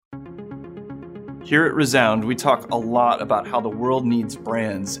Here at Resound, we talk a lot about how the world needs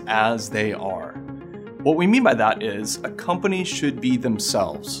brands as they are. What we mean by that is a company should be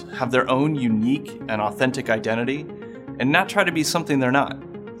themselves, have their own unique and authentic identity, and not try to be something they're not.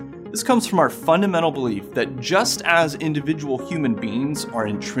 This comes from our fundamental belief that just as individual human beings are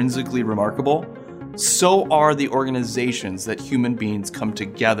intrinsically remarkable, so are the organizations that human beings come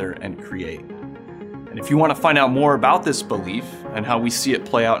together and create. And if you want to find out more about this belief and how we see it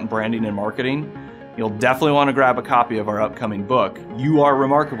play out in branding and marketing, you'll definitely want to grab a copy of our upcoming book, You Are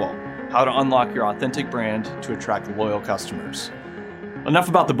Remarkable: How to Unlock Your Authentic Brand to Attract Loyal Customers. Enough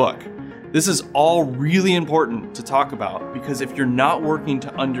about the book. This is all really important to talk about because if you're not working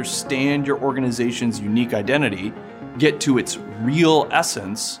to understand your organization's unique identity, get to its real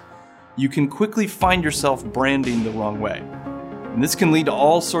essence, you can quickly find yourself branding the wrong way. And this can lead to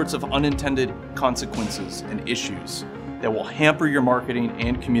all sorts of unintended consequences and issues that will hamper your marketing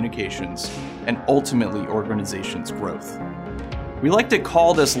and communications and ultimately organization's growth. We like to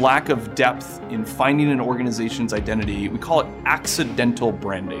call this lack of depth in finding an organization's identity, we call it accidental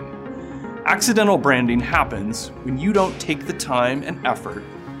branding. Accidental branding happens when you don't take the time and effort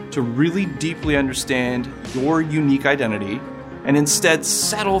to really deeply understand your unique identity and instead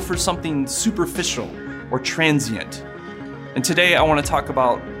settle for something superficial or transient. And today I want to talk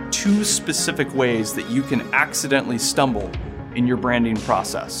about two specific ways that you can accidentally stumble in your branding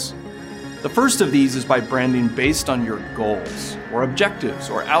process. The first of these is by branding based on your goals or objectives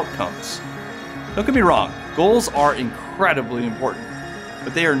or outcomes. Don't get me wrong, goals are incredibly important,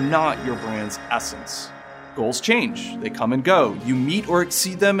 but they are not your brand's essence. Goals change, they come and go. You meet or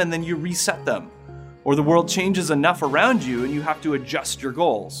exceed them and then you reset them. Or the world changes enough around you and you have to adjust your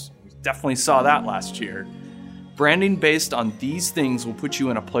goals. We definitely saw that last year. Branding based on these things will put you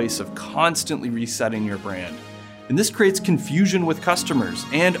in a place of constantly resetting your brand. And this creates confusion with customers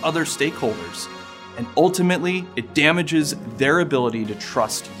and other stakeholders. And ultimately, it damages their ability to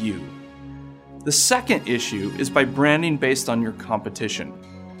trust you. The second issue is by branding based on your competition.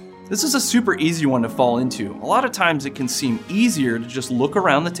 This is a super easy one to fall into. A lot of times it can seem easier to just look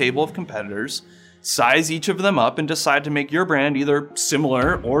around the table of competitors, size each of them up, and decide to make your brand either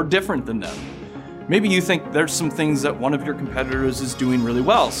similar or different than them. Maybe you think there's some things that one of your competitors is doing really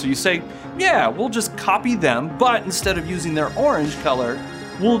well, so you say, yeah, we'll just copy them, but instead of using their orange color,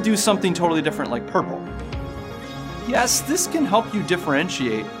 we'll do something totally different like purple. Yes, this can help you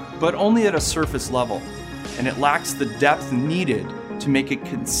differentiate, but only at a surface level, and it lacks the depth needed to make it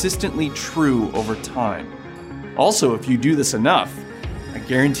consistently true over time. Also, if you do this enough, I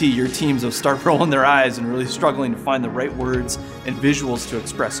guarantee your teams will start rolling their eyes and really struggling to find the right words and visuals to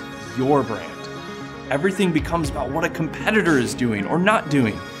express your brand. Everything becomes about what a competitor is doing or not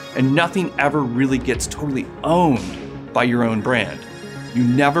doing, and nothing ever really gets totally owned by your own brand. You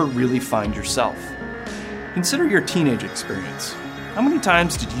never really find yourself. Consider your teenage experience. How many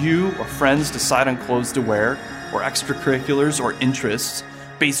times did you or friends decide on clothes to wear, or extracurriculars or interests,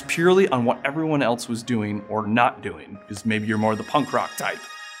 based purely on what everyone else was doing or not doing? Because maybe you're more the punk rock type.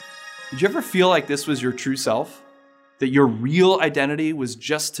 Did you ever feel like this was your true self? That your real identity was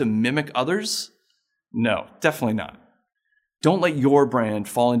just to mimic others? No, definitely not. Don't let your brand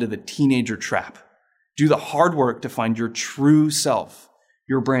fall into the teenager trap. Do the hard work to find your true self,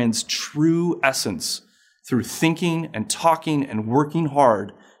 your brand's true essence, through thinking and talking and working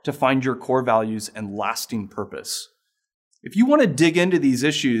hard to find your core values and lasting purpose. If you want to dig into these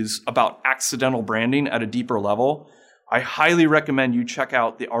issues about accidental branding at a deeper level, I highly recommend you check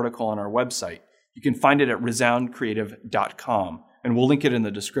out the article on our website. You can find it at resoundcreative.com, and we'll link it in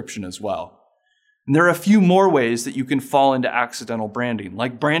the description as well. And there are a few more ways that you can fall into accidental branding,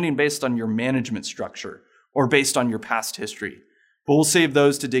 like branding based on your management structure or based on your past history. But we'll save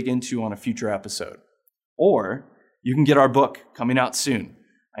those to dig into on a future episode. Or you can get our book coming out soon.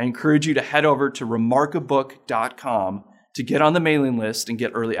 I encourage you to head over to remarkabook.com to get on the mailing list and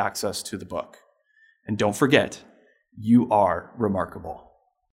get early access to the book. And don't forget, you are remarkable.